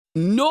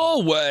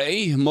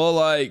Norway? More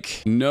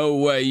like, no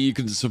way you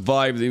can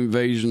survive the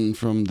invasion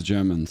from the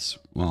Germans.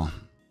 Well,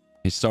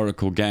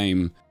 historical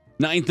game.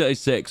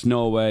 1936,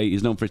 Norway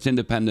is known for its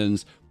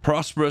independence,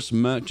 prosperous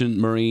merchant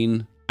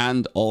marine,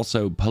 and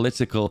also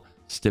political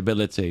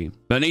stability.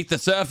 Beneath the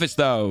surface,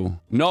 though,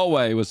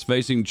 Norway was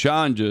facing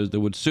challenges that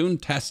would soon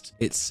test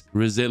its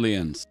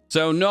resilience.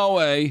 So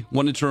Norway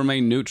wanted to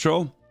remain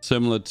neutral,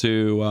 similar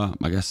to,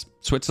 I guess,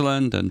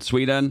 Switzerland and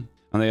Sweden,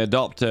 and they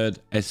adopted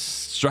a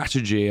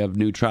strategy of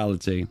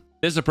neutrality.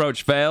 This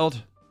approach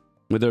failed,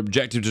 with their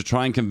objective to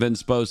try and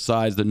convince both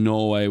sides that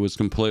Norway was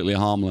completely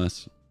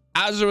harmless.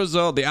 As a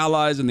result, the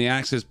Allies and the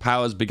Axis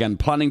powers began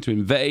planning to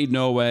invade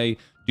Norway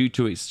due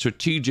to its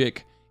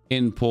strategic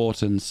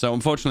importance. So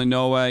unfortunately,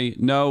 Norway,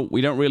 no,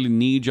 we don't really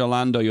need your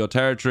land or your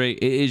territory.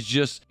 It is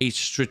just a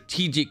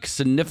strategic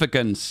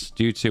significance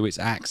due to its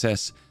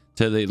access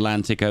to the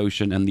Atlantic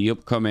Ocean and the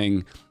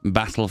upcoming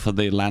battle for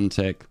the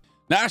Atlantic.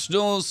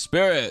 National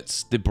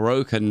spirits, the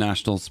broken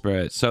national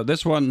spirits. So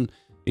this one,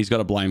 he's got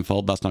a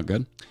blindfold. That's not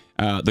good.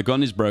 The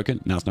gun is broken.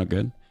 That's not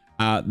good.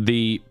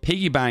 The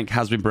piggy bank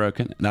has been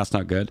broken. That's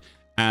not good.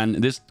 And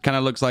this kind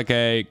of looks like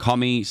a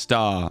commie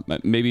star.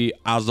 Maybe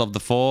as of the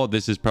four,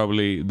 this is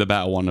probably the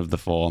better one of the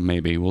four.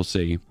 Maybe. We'll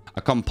see.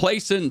 A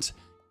complacent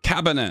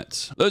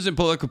cabinet. Losing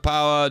political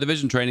power,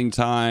 division training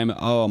time.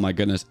 Oh my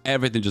goodness.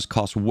 Everything just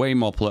costs way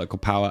more political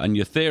power. And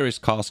your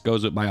theorist cost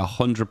goes up by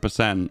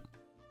 100%.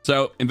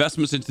 So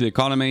investments into the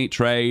economy,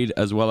 trade,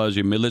 as well as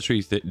your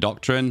military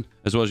doctrine,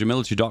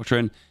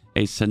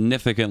 is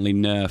significantly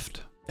nerfed.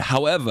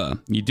 However,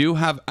 you do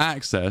have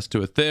access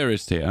to a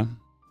theorist here.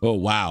 Oh,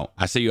 wow.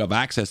 I see you have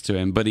access to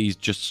him, but he's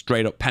just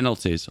straight up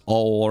penalties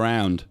all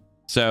around.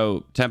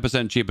 So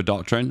 10% cheaper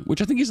doctrine,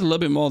 which I think is a little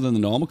bit more than the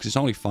normal because it's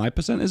only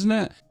 5%, isn't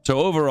it? So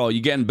overall,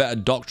 you're getting better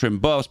doctrine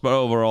buffs, but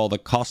overall, the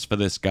cost for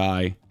this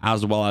guy,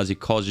 as well as he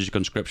causes your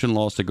conscription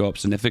laws to go up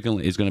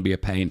significantly, is going to be a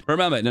pain.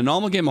 Remember, in a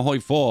normal game of Hoi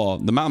 4,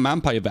 the amount of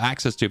manpower you have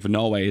access to for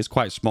Norway is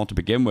quite small to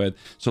begin with.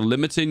 So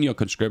limiting your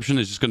conscription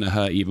is just going to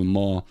hurt even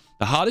more.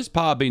 The hardest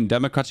part of being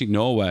democratic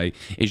Norway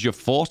is you're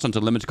forced onto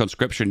limited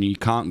conscription and you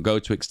can't go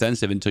to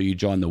extensive until you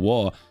join the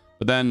war.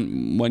 But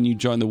then when you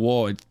join the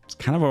war, it's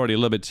kind of already a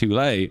little bit too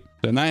late.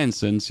 So in that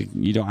instance,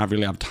 you don't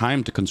really have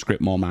time to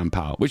conscript more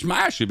manpower, which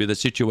might actually be the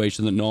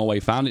situation that Norway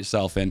found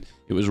itself in.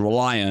 It was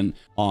reliant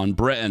on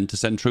Britain to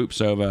send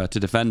troops over to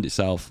defend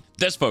itself.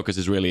 This focus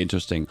is really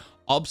interesting.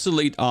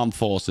 Obsolete armed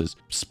forces.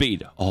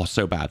 Speed. Oh,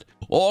 so bad.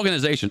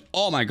 Organization.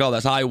 Oh my God,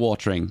 that's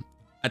eye-watering.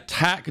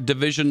 Attack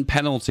division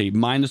penalty,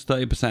 minus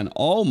 30%.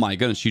 Oh my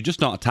goodness, you're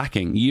just not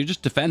attacking. You're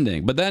just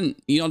defending. But then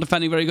you're not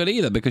defending very good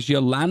either because your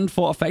land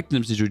fort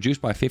effectiveness is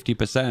reduced by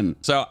 50%.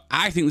 So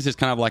I think this is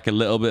kind of like a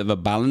little bit of a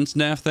balance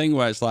nerf thing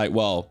where it's like,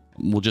 well,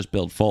 we'll just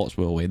build forts,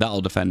 will we? That'll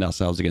defend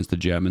ourselves against the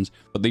Germans.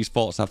 But these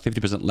forts have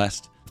 50%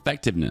 less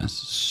effectiveness.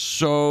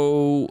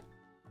 So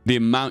the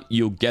amount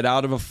you'll get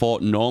out of a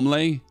fort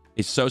normally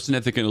is so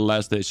significantly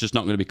less that it's just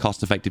not going to be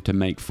cost effective to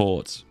make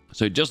forts.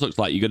 So it just looks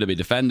like you're going to be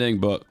defending,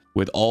 but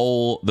with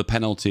all the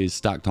penalties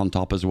stacked on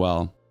top as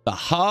well. The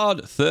hard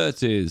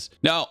 30s.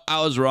 No,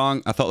 I was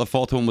wrong. I thought the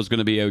fourth one was going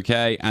to be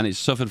okay, and it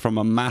suffered from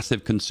a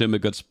massive consumer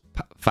goods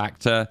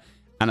factor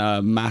and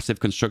a massive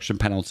construction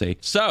penalty.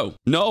 So,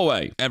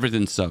 Norway,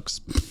 everything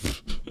sucks.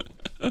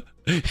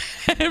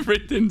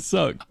 Everything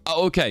sucks.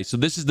 Okay, so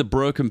this is the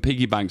broken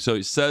piggy bank. So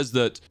it says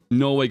that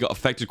Norway got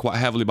affected quite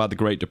heavily by the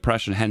Great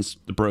Depression, hence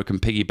the broken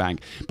piggy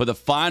bank. But the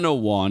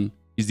final one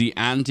is the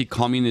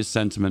anti-communist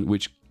sentiment,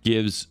 which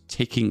gives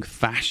ticking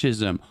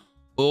fascism.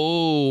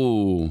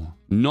 Oh,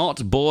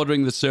 not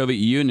bordering the Soviet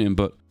Union,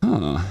 but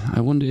I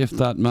wonder if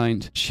that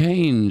might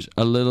change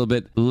a little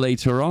bit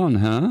later on,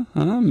 huh?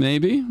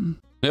 Maybe.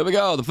 Here we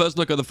go. The first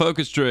look at the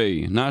focus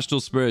tree.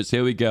 National spirits.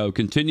 Here we go.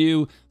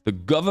 Continue. The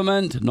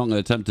government. Not going to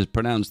attempt to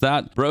pronounce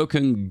that.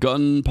 Broken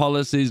gun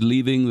policies,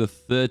 leaving the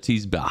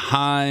 30s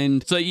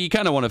behind. So you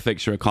kind of want to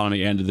fix your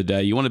economy at the end of the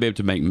day. You want to be able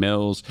to make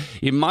mills.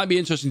 It might be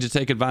interesting to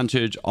take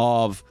advantage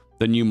of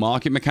the new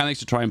market mechanics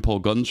to try and pull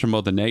guns from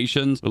other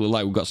nations. It looks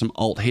like we've got some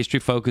alt history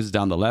focus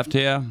down the left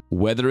here.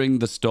 Weathering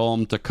the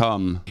storm to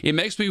come. It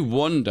makes me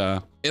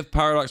wonder if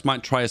Paradox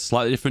might try a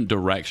slightly different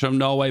direction of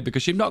Norway,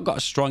 because you've not got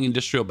a strong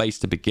industrial base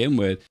to begin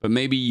with, but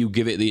maybe you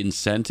give it the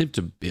incentive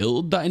to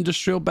build that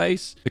industrial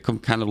base, become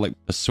kind of like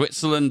a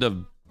Switzerland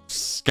of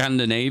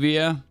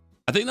Scandinavia.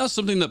 I think that's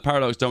something that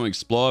Paradox don't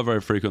explore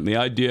very frequently. The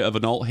idea of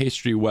an alt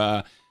history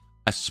where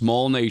a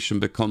small nation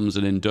becomes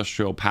an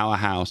industrial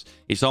powerhouse.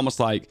 It's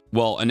almost like,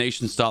 well, a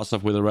nation starts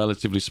off with a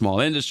relatively small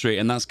industry,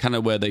 and that's kind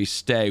of where they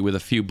stay with a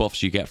few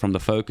buffs you get from the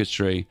focus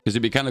tree. Because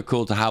it'd be kind of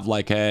cool to have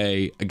like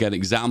again,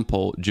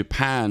 example,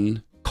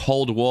 Japan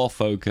Cold War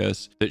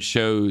focus that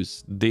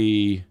shows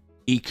the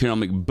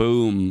economic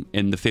boom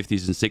in the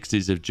 50s and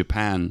 60s of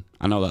Japan.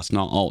 I know that's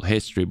not alt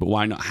history, but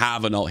why not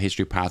have an alt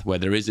history path where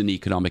there is an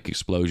economic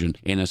explosion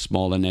in a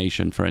smaller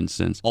nation, for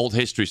instance? Alt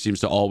history seems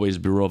to always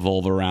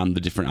revolve around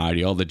the different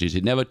ideologies.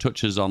 It never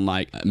touches on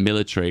like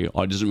military,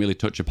 or it doesn't really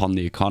touch upon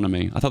the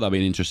economy. I thought that'd be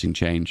an interesting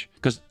change.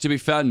 Because to be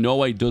fair,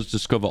 Norway does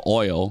discover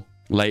oil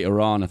later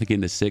on, I think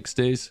in the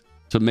 60s.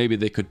 So maybe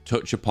they could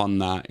touch upon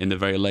that in the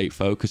very late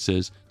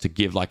focuses to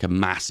give like a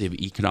massive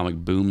economic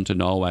boom to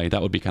Norway.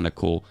 That would be kind of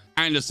cool.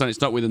 I understand it's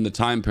not within the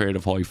time period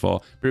of Hoi 4,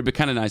 but it'd be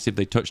kind of nice if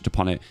they touched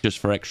upon it just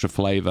for extra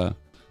flavor.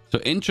 So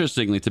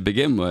interestingly, to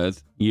begin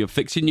with, you're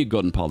fixing your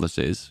gun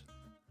policies.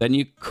 Then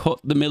you cut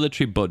the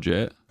military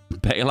budget,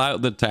 bail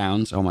out the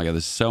towns. Oh my God,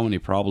 there's so many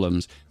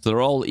problems. So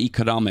they're all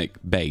economic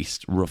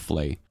based,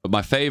 roughly. But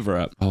my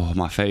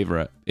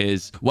favorite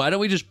is, why don't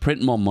we just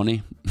print more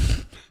money?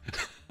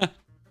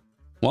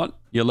 What?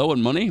 You're low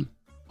on money?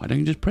 Why don't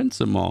you just print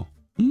some more?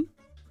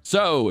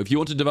 So, if you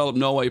want to develop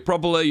Norway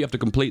properly, you have to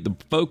complete the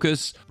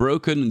focus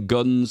broken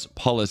guns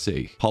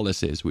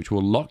policies, which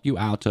will lock you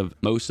out of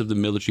most of the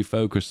military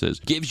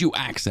focuses. Gives you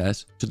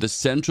access to the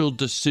central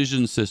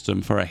decision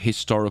system for a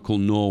historical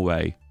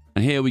Norway.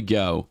 And here we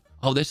go.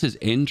 Oh, this is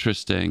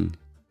interesting.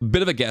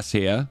 Bit of a guess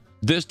here.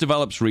 This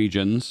develops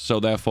regions, so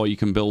therefore you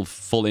can build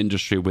full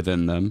industry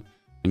within them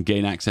and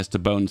gain access to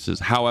bonuses.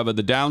 However,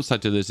 the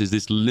downside to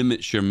this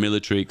limits your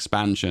military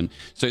expansion.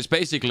 So it's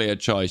basically a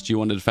choice. Do you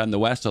want to defend the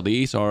West or the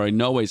East? Or in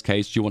Norway's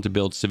case, do you want to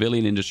build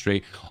civilian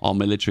industry or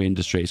military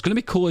industry? It's going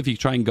to be cool if you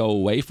try and go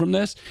away from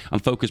this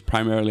and focus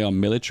primarily on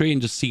military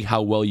and just see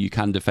how well you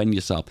can defend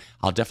yourself.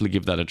 I'll definitely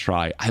give that a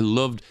try. I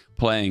loved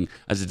playing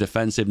as a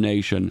defensive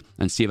nation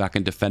and see if I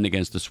can defend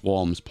against the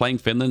swarms. Playing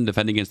Finland,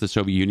 defending against the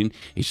Soviet Union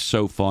is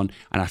so fun,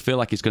 and I feel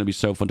like it's going to be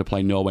so fun to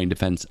play Norway and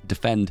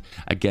defend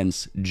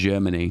against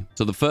Germany.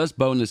 So the first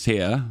bonus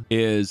here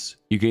is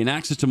you gain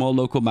access to more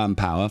local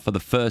manpower for the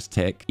first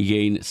tick. You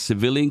gain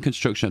civilian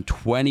construction at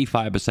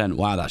 25%.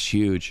 Wow, that's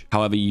huge.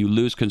 However, you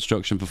lose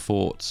construction for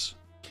forts.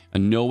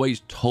 And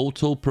Norway's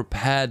total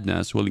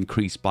preparedness will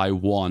increase by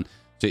 1.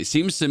 So it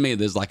seems to me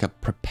there's like a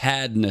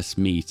preparedness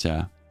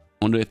meter.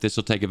 I wonder if this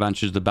will take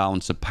advantage of the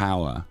balance of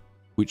power,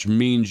 which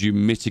means you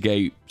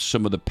mitigate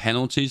some of the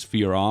penalties for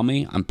your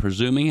army, I'm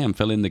presuming, and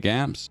fill in the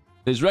gaps.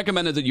 It is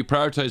recommended that you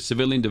prioritize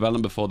civilian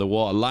development before the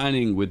war,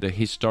 aligning with the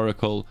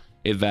historical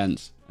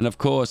events. And of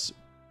course,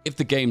 if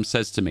the game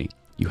says to me,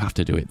 you have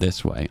to do it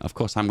this way, of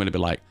course I'm going to be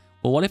like,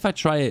 well, what if I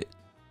try it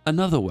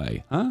another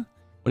way, huh?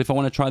 What if I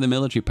want to try the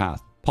military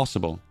path?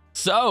 Possible.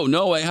 So,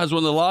 Norway has one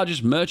of the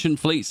largest merchant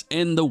fleets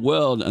in the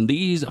world, and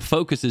these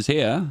focuses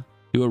here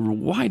do a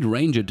wide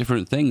range of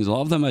different things. A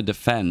lot of them are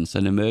defense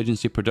and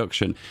emergency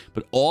production,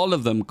 but all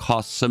of them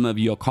cost some of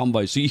your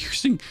convoys. So you're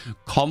using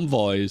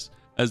convoys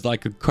as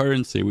like a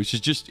currency, which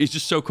is just, it's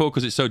just so cool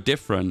because it's so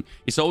different.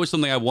 It's always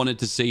something I wanted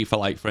to see for,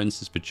 like, for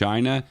instance, for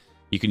China.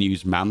 You can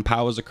use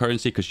manpower as a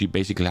currency because you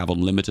basically have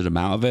unlimited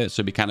amount of it. So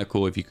it'd be kind of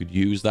cool if you could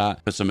use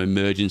that for some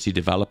emergency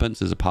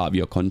developments as a part of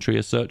your country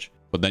as such.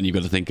 But then you've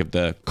got to think of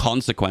the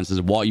consequences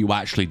of what you're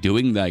actually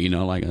doing there, you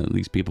know, like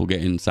these people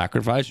getting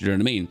sacrificed, you know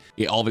what I mean?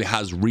 It already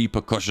has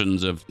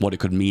repercussions of what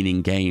it could mean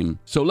in game.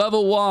 So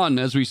level 1,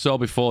 as we saw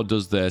before,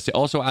 does this. It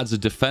also adds a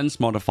defense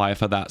modifier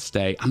for that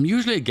state. I'm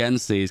usually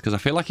against these because I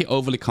feel like it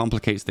overly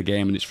complicates the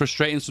game, and it's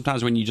frustrating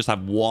sometimes when you just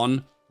have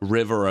one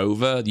river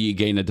over, you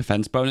gain a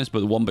defense bonus,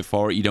 but the one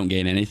before it, you don't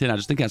gain anything. I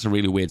just think that's a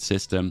really weird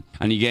system.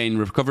 And you gain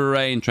recovery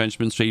rate,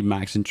 entrenchment speed,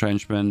 max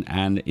entrenchment,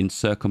 and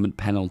encirclement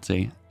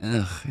penalty.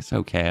 Ugh, it's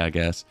okay, I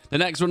guess. The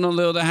next one, on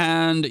the other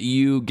hand,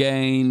 you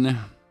gain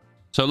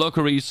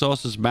local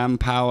resources,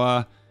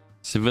 manpower,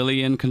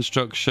 civilian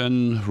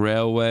construction,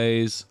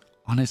 railways.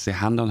 Honestly,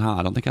 hand on heart,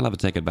 I don't think I'll ever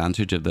take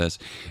advantage of this.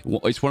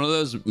 It's one of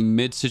those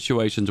mid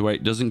situations where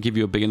it doesn't give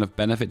you a big enough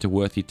benefit to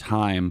worth your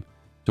time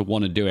to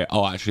want to do it.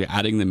 Oh, actually,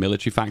 adding the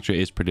military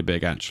factory is pretty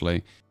big,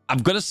 actually.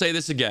 I've got to say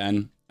this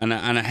again, and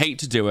I hate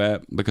to do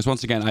it, because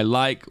once again, I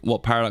like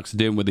what Paradox are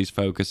doing with these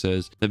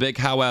focuses. The big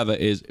however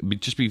is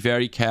just be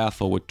very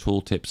careful with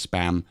tooltip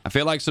spam. I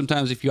feel like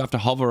sometimes if you have to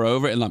hover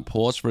over it and like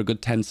pause for a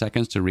good 10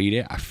 seconds to read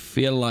it, I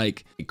feel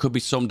like it could be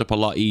summed up a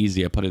lot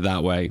easier, put it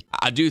that way.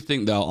 I do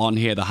think though, on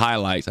here, the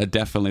highlights are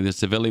definitely the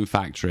civilian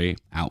factory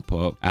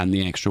output and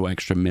the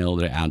extra mill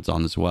that it adds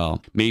on as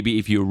well. Maybe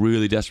if you're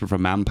really desperate for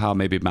manpower,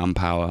 maybe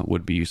manpower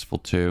would be useful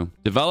too.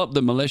 Develop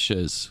the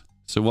militias.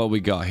 So what we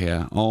got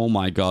here? Oh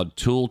my god,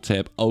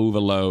 tooltip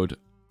overload.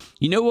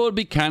 You know what would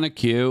be kind of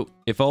cute?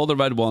 If all the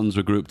red ones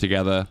were grouped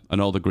together and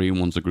all the green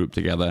ones are grouped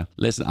together.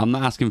 Listen, I'm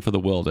not asking for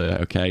the world here,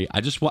 okay?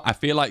 I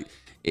feel like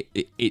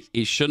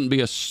it shouldn't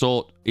be a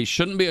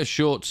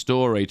short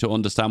story to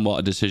understand what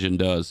a decision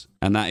does.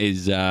 And that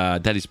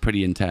is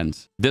pretty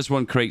intense. This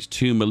one creates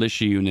 2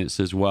 militia units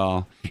as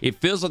well.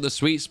 It feels like the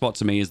sweet spot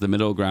to me is the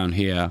middle ground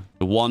here.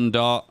 The 1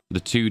 dot,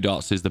 the 2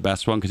 dots is the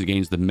best one because it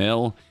gains the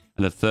mill.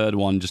 And the third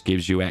one just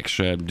gives you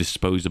extra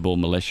disposable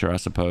militia, I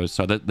suppose.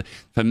 So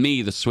for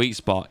me, the sweet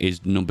spot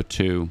is number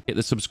 2. Hit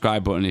the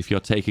subscribe button if you're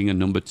taking a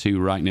number 2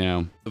 right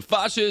now. The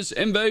fascist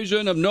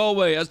invasion of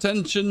Norway. As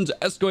tensions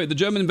escalate, the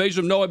German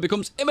invasion of Norway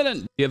becomes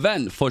imminent. The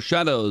event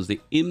foreshadows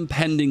the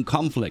impending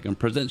conflict and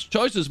presents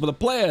choices for the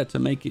player to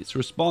make its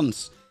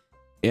response.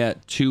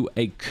 to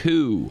a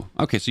coup.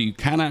 Okay, so you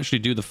can actually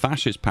do the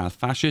fascist path.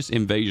 Fascist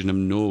invasion of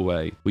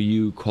Norway. Will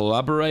you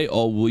collaborate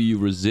or will you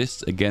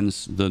resist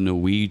against the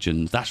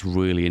Norwegians? That's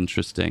really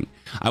interesting.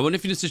 I wonder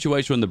if in a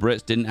situation when the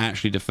Brits didn't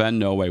actually defend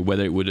Norway,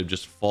 whether it would have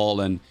just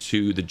fallen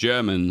to the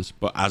Germans,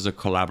 but as a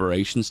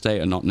collaboration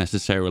state and not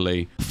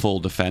necessarily full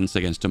defense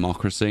against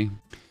democracy.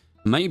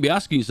 You might be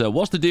asking yourself,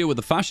 what's the deal with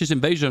the fascist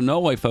invasion of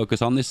Norway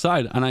focus on this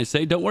side? And I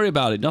say, don't worry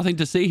about it. Nothing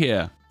to see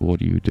here.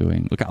 What are you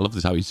doing? Look, I love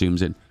this how he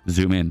zooms in.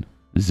 Zoom in.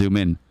 Zoom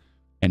in.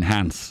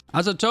 Enhance.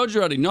 As I told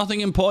you already,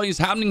 nothing important is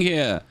happening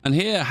here. And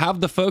here,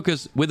 have the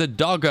focus with a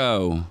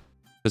doggo.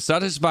 The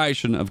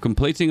satisfaction of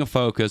completing a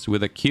focus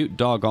with a cute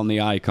dog on the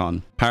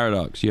icon.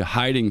 Paradox, you're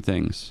hiding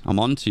things. I'm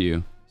onto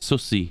you.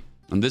 Sussy.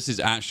 And this is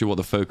actually what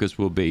the focus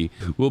will be.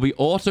 Will be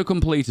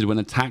auto-completed when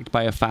attacked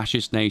by a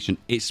fascist nation.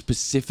 It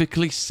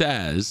specifically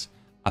says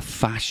a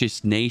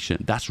fascist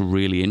nation. That's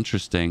really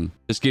interesting.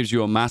 This gives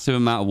you a massive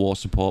amount of war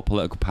support,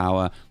 political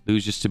power,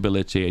 lose your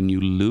stability, and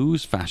you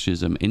lose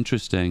fascism.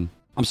 Interesting.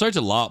 I'm sorry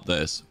to LARP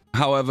this.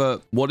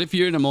 However, what if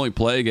you're in a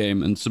multiplayer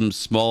game and some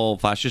small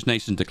fascist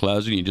nation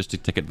declares on you just to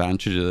take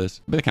advantage of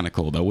this? It'd be kind of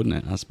cool though, wouldn't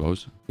it? I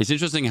suppose. It's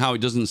interesting how it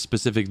doesn't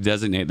specifically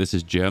designate this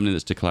as Germany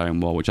that's declaring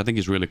war, which I think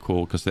is really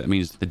cool because that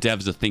means the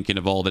devs are thinking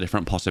of all the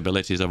different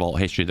possibilities of all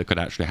history that could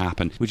actually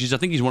happen, which is, I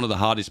think, is one of the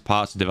hardest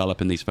parts to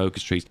develop in these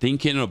focus trees.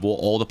 Thinking of what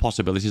all the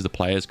possibilities the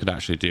players could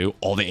actually do,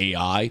 all the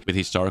AI with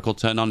historical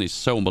turn on is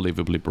so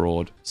unbelievably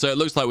broad. So it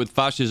looks like with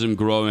fascism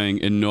growing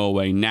in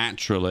Norway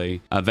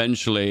naturally,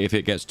 eventually, if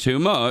it gets too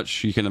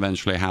much, you can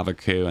eventually have a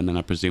coup, and then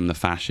I presume the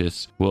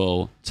fascists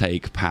will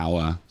take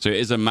power. So it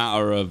is a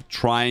matter of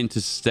trying to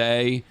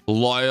stay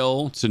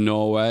loyal to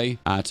Norway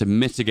to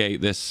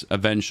mitigate this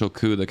eventual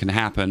coup that can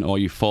happen, or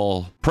you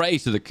fall prey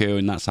to the coup,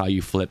 and that's how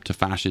you flip to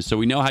fascist. So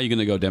we know how you're going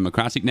to go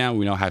democratic now.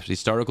 We know how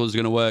historical is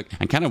going to work,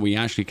 and we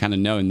actually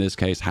know in this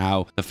case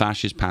how the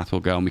fascist path will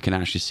go, and we can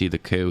actually see the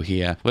coup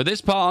here. But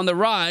this part on the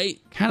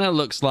right kind of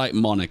looks like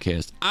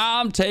monarchist.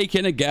 I'm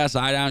taking a guess.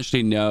 I don't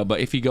actually know, but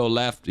if you go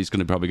left, it's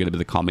probably going to be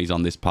the commies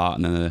on this part,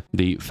 and then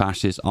the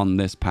fascists on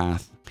this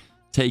path.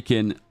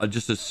 Taking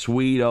just a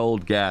sweet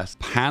old guess.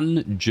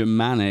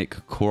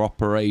 Pan-Germanic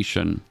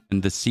Cooperation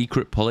and the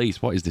Secret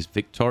Police. What is this?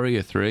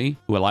 Victoria 3?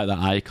 Ooh, I like that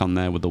icon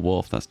there with the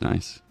wolf. That's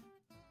nice.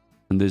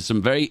 And there's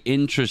some very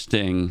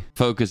interesting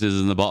focuses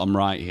in the bottom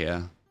right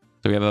here.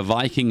 So we have a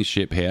Viking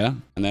ship here,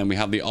 and then we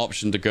have the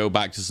option to go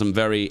back to some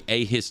very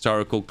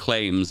ahistorical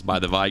claims by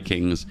the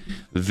Vikings.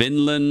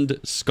 Vinland,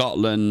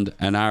 Scotland,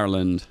 and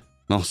Ireland.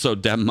 Also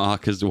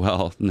Denmark as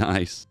well.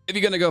 Nice. If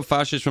you're going to go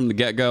fascist from the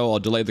get-go or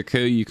delay the coup,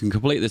 you can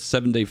complete this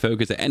 7-day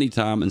focus at any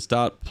time and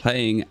start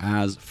playing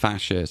as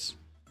fascist.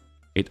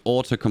 It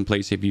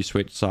auto-completes if you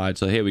switch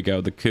sides. So here we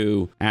go. The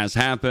coup has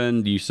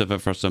happened. You suffer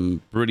for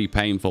some pretty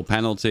painful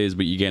penalties,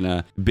 but you get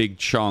a big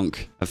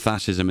chunk of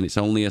fascism, and it's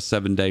only a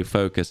 7-day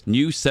focus.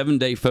 New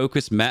 7-day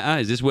focus meta?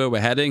 Is this where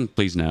we're heading?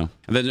 Please no.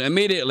 And then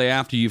immediately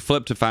after you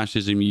flip to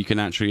fascism, you can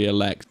actually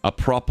elect a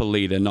proper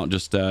leader, not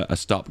just a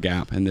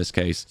stopgap in this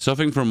case.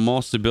 Suffering from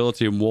more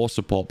stability and war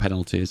support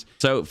penalties.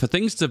 So for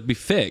things to be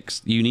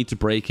fixed, you need to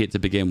break it to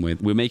begin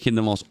with. We're making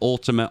the most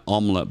ultimate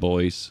omelette,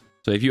 boys.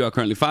 So if you are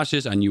currently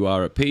fascist and you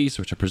are at peace,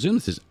 which I presume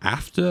this is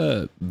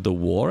after the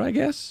war, I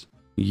guess,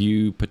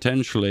 you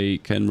potentially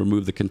can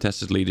remove the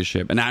contested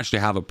leadership and actually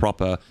have a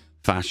proper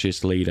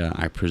fascist leader,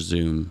 I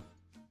presume.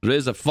 There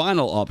is a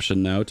final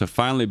option, though, to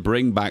finally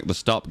bring back the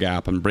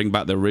stopgap and bring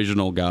back the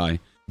original guy.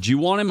 Do you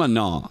want him or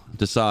not?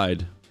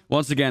 Decide.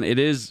 Once again, it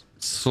is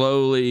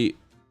slowly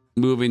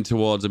moving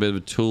towards a bit of a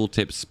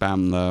tooltip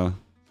spam, though.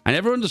 I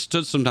never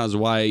understood sometimes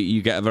why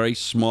you get a very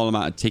small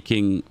amount of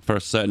ticking for a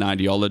certain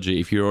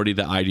ideology if you're already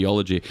the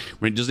ideology,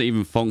 when it doesn't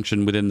even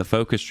function within the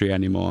focus tree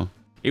anymore.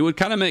 It would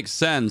kind of make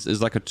sense as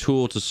like a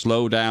tool to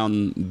slow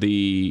down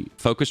the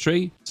focus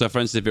tree. So for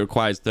instance, if it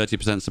requires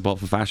 30% support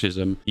for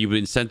fascism, you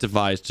would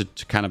incentivize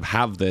to kind of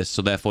have this,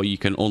 so therefore you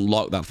can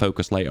unlock that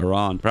focus later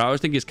on. But I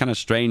always think it's kind of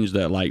strange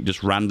that like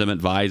just random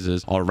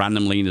advisors or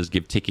random leaners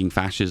give ticking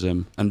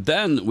fascism. And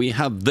then we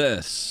have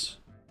this.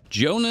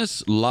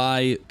 Jonas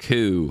Lai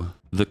Coup.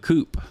 The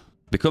coup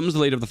becomes the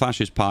leader of the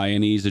fascist party,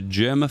 and he's a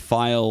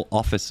Germophile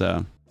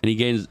officer, and he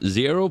gains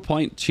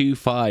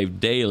 0.25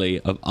 daily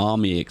of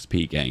army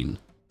XP gain.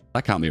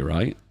 That can't be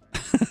right.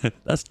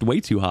 That's way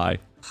too high.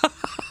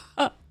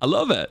 I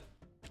love it.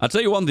 I'll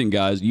tell you one thing,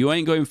 guys. You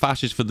ain't going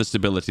fascist for the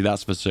stability,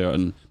 that's for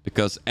certain,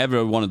 because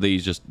every one of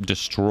these just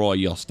destroy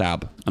your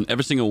stab. And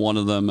every single one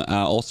of them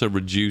also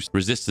reduce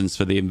resistance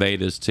for the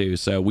invaders too.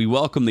 So we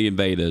welcome the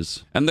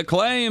invaders. And the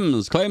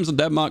claims. Claims on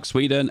Denmark,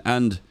 Sweden,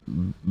 and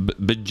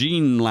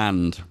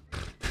Beijingland.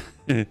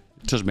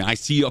 Trust me, I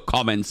see your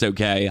comments,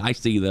 okay? I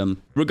see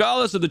them.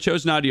 Regardless of the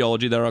chosen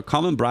ideology, there are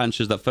common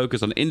branches that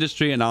focus on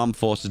industry and armed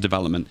forces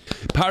development.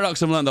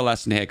 Paradox, I've learned the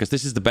lesson here because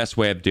this is the best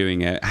way of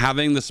doing it.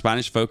 Having the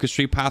Spanish focus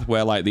tree path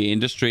where like the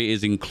industry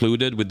is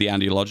included with the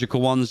ideological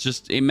ones,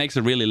 just it makes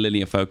a really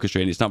linear focus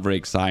tree and it's not very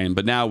exciting.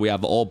 But now we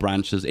have all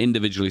branches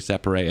individually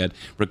separated,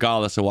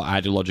 regardless of what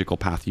ideological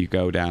path you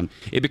go down.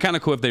 It'd be kind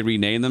of cool if they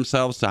rename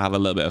themselves to have a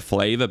little bit of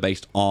flavor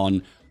based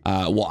on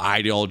what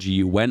ideology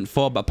you went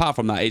for. But apart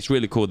from that, it's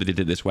really cool that they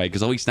did it this way,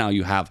 because at least now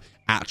you have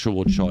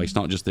actual choice,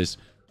 not just this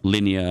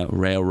linear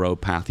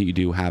railroad path that you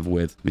do have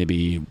with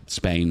maybe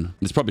Spain.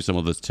 There's probably some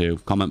others too.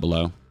 Comment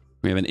below.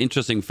 We have an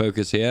interesting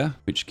focus here,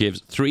 which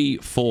gives 3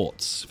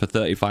 forts for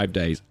 35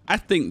 days. I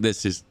think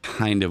this is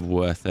kind of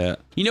worth it.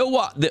 You know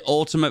what the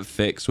ultimate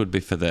fix would be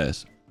for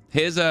this?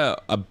 Here's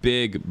a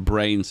big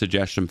brain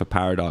suggestion for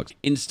Paradox.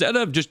 Instead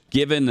of just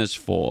giving us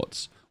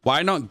forts,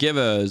 why not give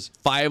us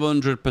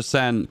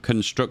 500%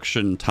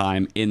 construction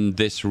time in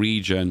this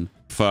region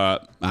for,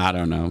 I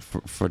don't know,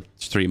 for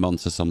 3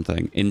 months or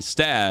something,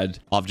 instead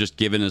of just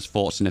giving us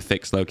forts in a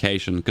fixed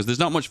location? Because there's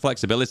not much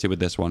flexibility with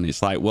this one.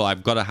 It's like, well,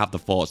 I've got to have the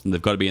forts and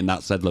they've got to be in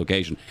that said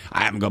location.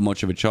 I haven't got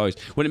much of a choice.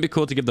 Wouldn't it be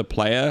cool to give the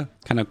player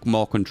kind of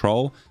more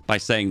control by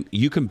saying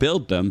you can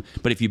build them,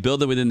 but if you build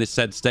them within this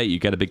said state, you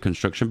get a big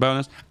construction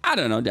bonus? I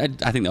don't know.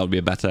 I think that would be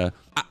a better...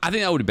 I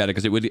think that would be better,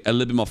 because it would a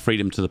little bit more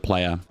freedom to the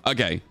player.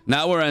 Okay,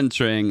 now we're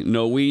entering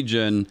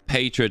Norwegian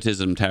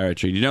patriotism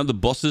territory. Do you know the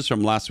buses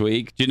from last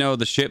week? Do you know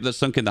the ship that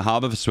sunk in the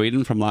harbor for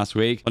Sweden from last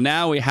week? Well,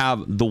 now we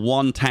have the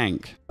 1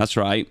 tank. That's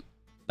right.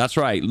 That's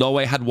right.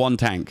 Norway had 1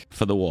 tank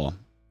for the war.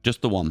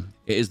 Just the one.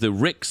 It is the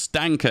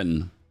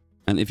Riksdanken.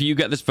 And if you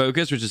get this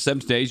focus, which is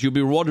 70 days, you'll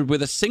be rewarded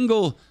with a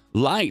single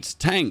light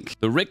tank.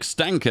 The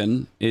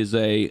Riksdanken is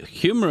a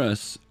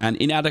humorous and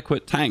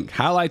inadequate tank,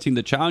 highlighting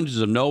the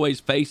challenges of Norway's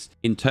face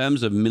in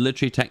terms of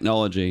military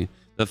technology.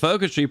 The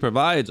focus tree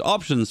provides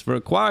options for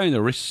acquiring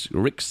the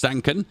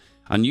Riksdanken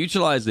and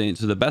utilizing it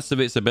to the best of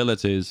its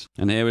abilities.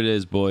 And here it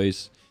is,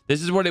 boys.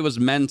 This is what it was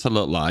meant to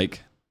look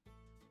like.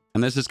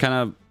 And this is kind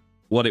of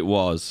what it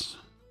was.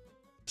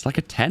 It's like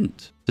a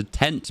tent. It's a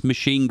tent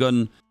machine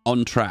gun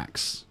on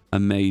tracks.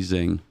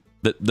 Amazing.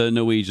 The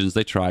Norwegians,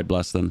 they tried,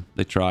 bless them.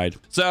 They tried.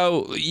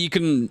 So you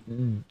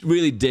can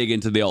really dig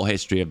into the old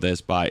history of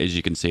this by, as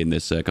you can see in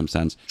this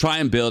circumstance, try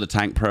and build a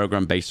tank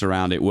program based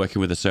around it,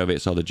 working with the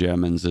Soviets or the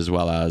Germans, as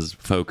well as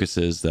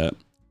focuses that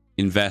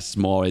invests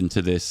more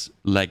into this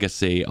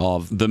legacy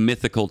of the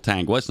mythical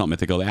tank. Well, it's not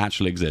mythical. It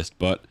actually exists,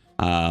 but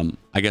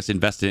I guess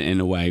invest it in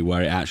a way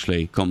where it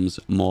actually becomes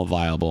more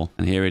viable.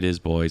 And here it is,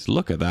 boys.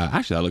 Look at that.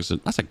 Actually,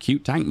 that's a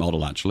cute tank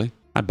model, actually.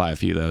 I'd buy a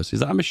few of those. Is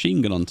that a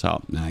machine gun on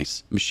top?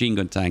 Nice. Machine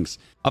gun tanks.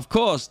 Of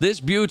course, this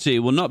beauty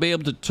will not be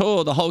able to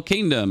tour the whole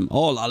kingdom.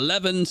 All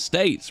 11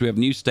 states. We have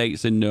new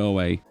states in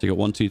Norway. So you got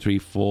 1, 2, 3,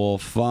 4,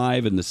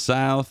 5 in the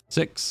south,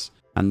 6.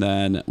 And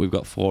then we've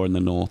got 4 in the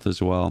north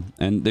as well.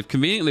 And they've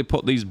conveniently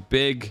put these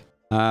big,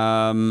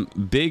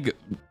 they've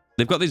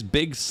got these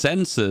big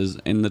sensors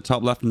in the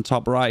top left and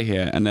top right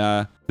here. And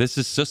this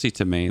is sussy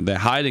to me. They're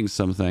hiding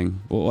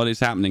something. What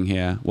is happening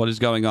here? What is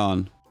going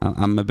on?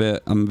 I'm a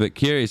bit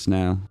curious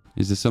now.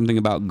 Is there something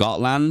about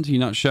Gotland you're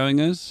not showing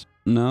us?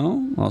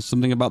 No? Or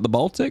something about the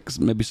Baltics?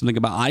 Maybe something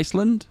about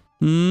Iceland?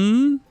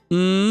 Please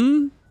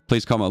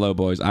comment below,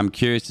 boys. I'm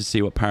curious to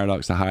see what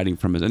Paradox are hiding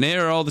from us. And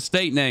here are all the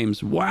state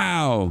names.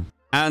 Wow.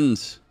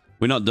 And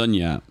we're not done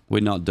yet.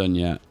 We're not done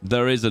yet.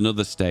 There is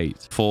another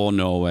state for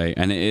Norway,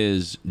 and it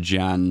is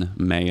Jan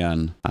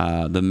Mayen,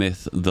 the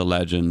myth, the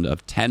legend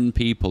of 10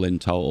 people in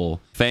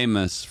total,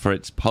 famous for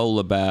its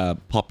polar bear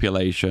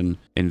population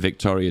in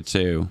Victoria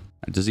 2.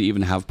 Does it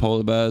even have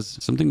polar bears?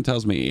 Something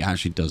tells me it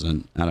actually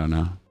doesn't. I don't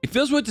know. It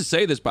feels weird to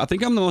say this, but I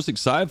think I'm the most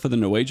excited for the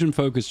Norwegian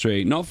focus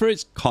tree. Not for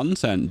its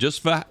content,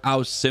 just for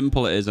how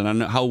simple it is and I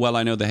know how well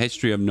I know the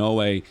history of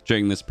Norway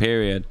during this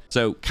period.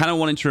 So kind of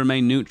wanting to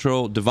remain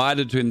neutral,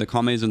 divided between the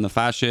commies and the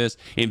fascists,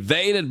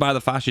 invaded by the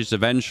fascists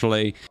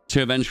eventually,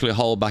 to eventually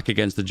hold back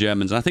against the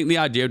Germans. And I think the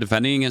idea of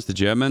defending against the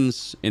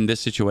Germans in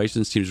this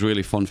situation seems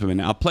really fun for me.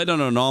 Now, I played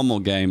on a normal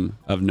game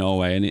of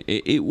Norway, and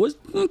it was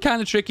kind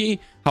of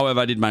tricky. However,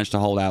 I did manage to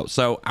hold out.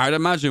 So I'd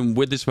imagine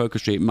with this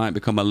focus tree, it might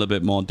become a little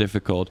bit more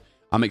difficult.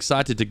 I'm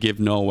excited to give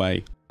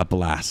Norway a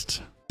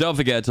blast. Don't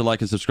forget to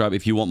like and subscribe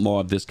if you want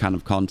more of this kind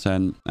of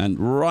content. And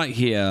right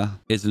here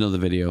is another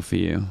video for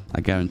you.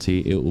 I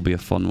guarantee it will be a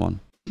fun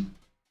one.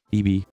 BB.